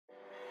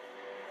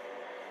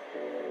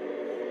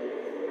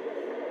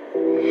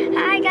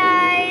Hi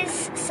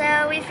guys!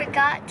 So we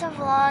forgot to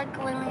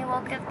vlog when we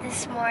woke up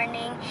this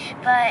morning,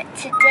 but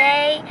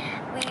today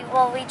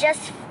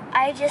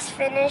I just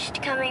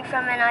finished coming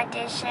from an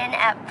audition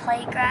at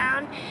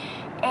Playground,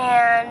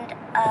 and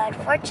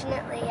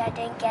unfortunately I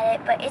didn't get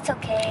it, but it's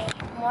okay.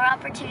 More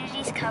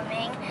opportunities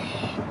coming.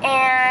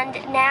 And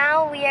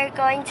now we are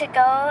going to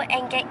go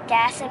and get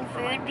gas and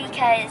food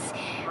because,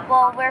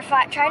 well, we're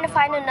trying to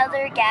find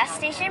another gas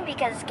station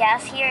because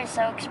gas here is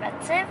so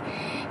expensive.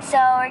 So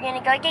we're going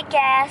to go get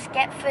gas,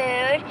 get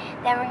food,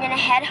 then we're going to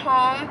head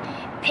home,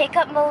 pick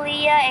up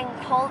Malia and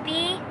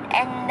Colby,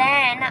 and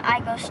then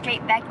I go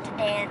straight back to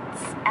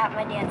dance at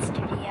my dance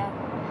studio.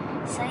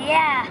 So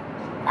yeah,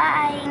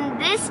 bye. And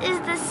this is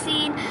the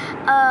scene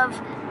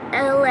of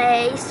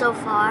LA so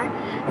far,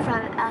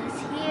 from us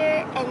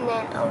here and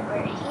then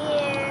over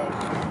here.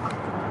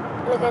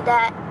 Look at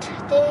that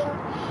thing.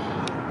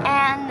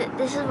 And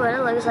this is what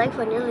it looks like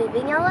when you're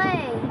leaving LA.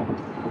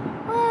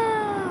 Woo!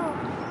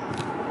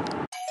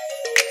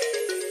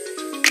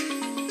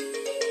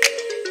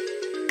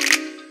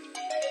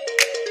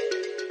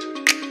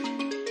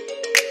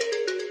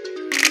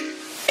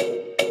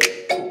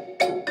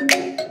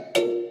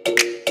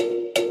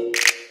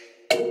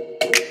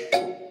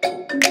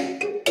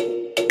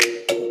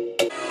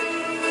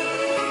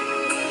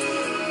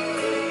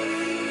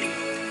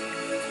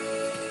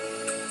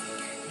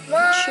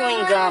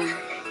 Chewing gum.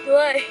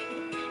 What?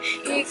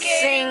 You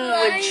sing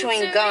with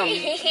chewing gum.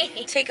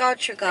 Take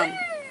out your gum.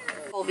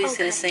 Colby's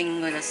gonna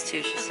sing with us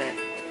too, she said.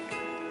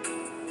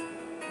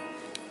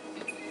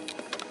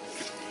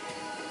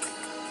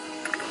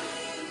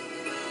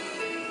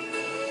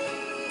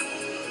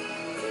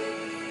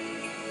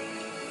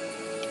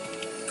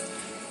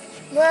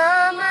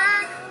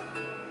 Mama,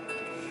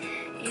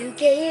 you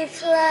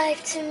gave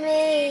life to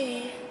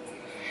me,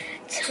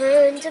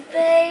 turned a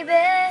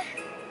baby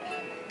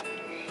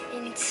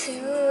into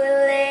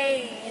a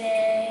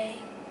lady.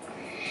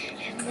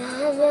 And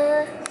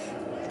Mama,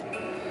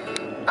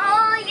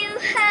 all you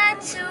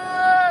had to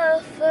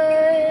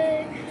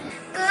offer,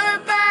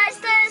 goodbye's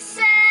the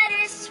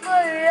saddest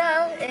word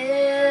I'll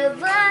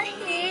ever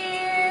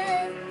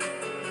hear.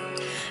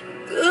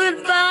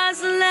 Goodbye's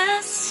the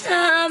last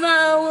time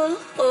I will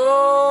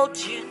hold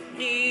you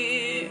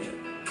near.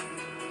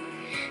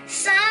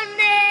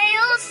 Someday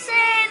you'll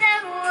say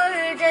that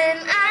word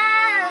and I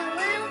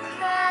will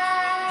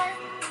cry.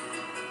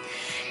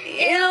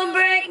 It'll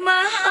break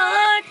my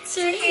heart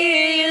to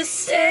hear you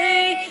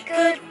say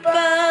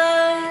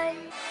goodbye.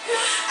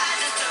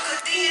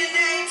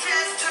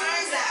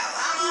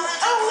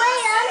 Oh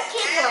wait, I'm a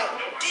kid one.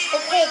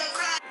 Okay.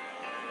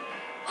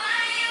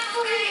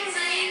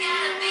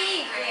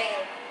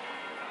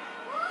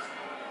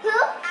 Who?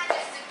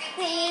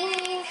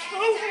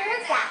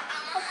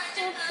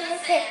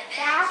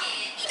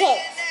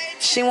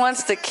 She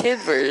wants the kid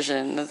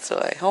version, that's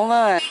why. Hold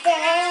on.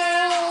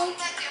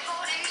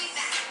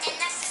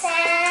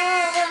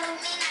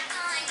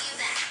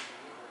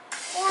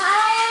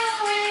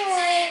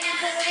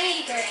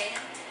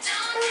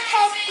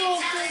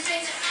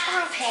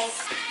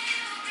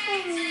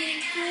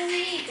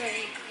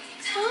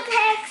 Who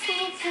takes me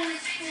to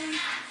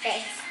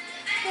space?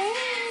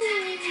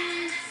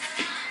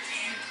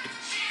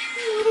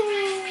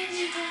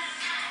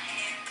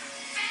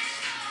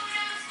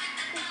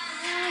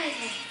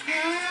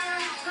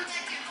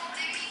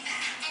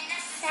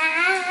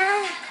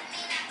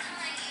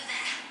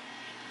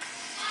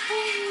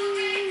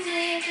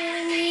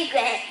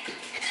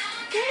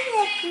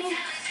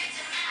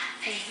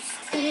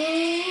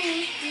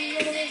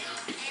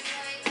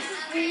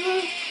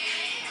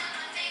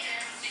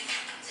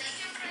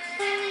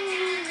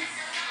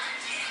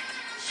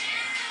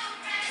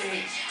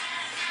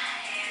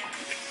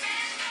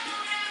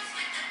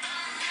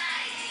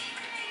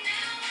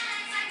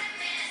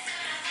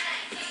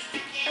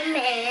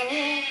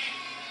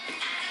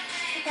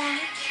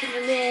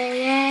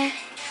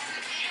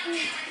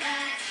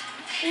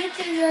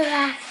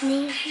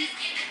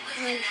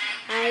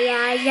 Ay,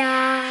 ay,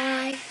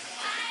 ay.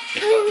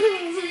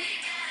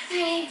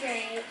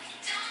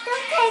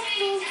 Don't take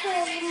me to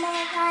my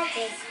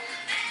garden.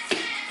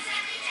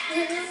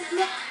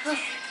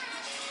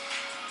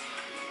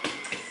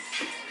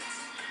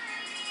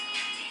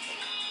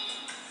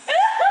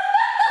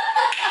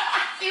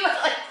 You went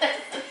like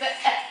this at the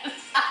end.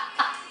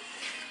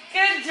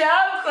 Good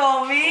job,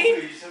 Colby. Oh,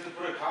 you just have to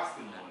put a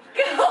costume on.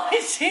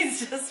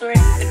 She's just wearing a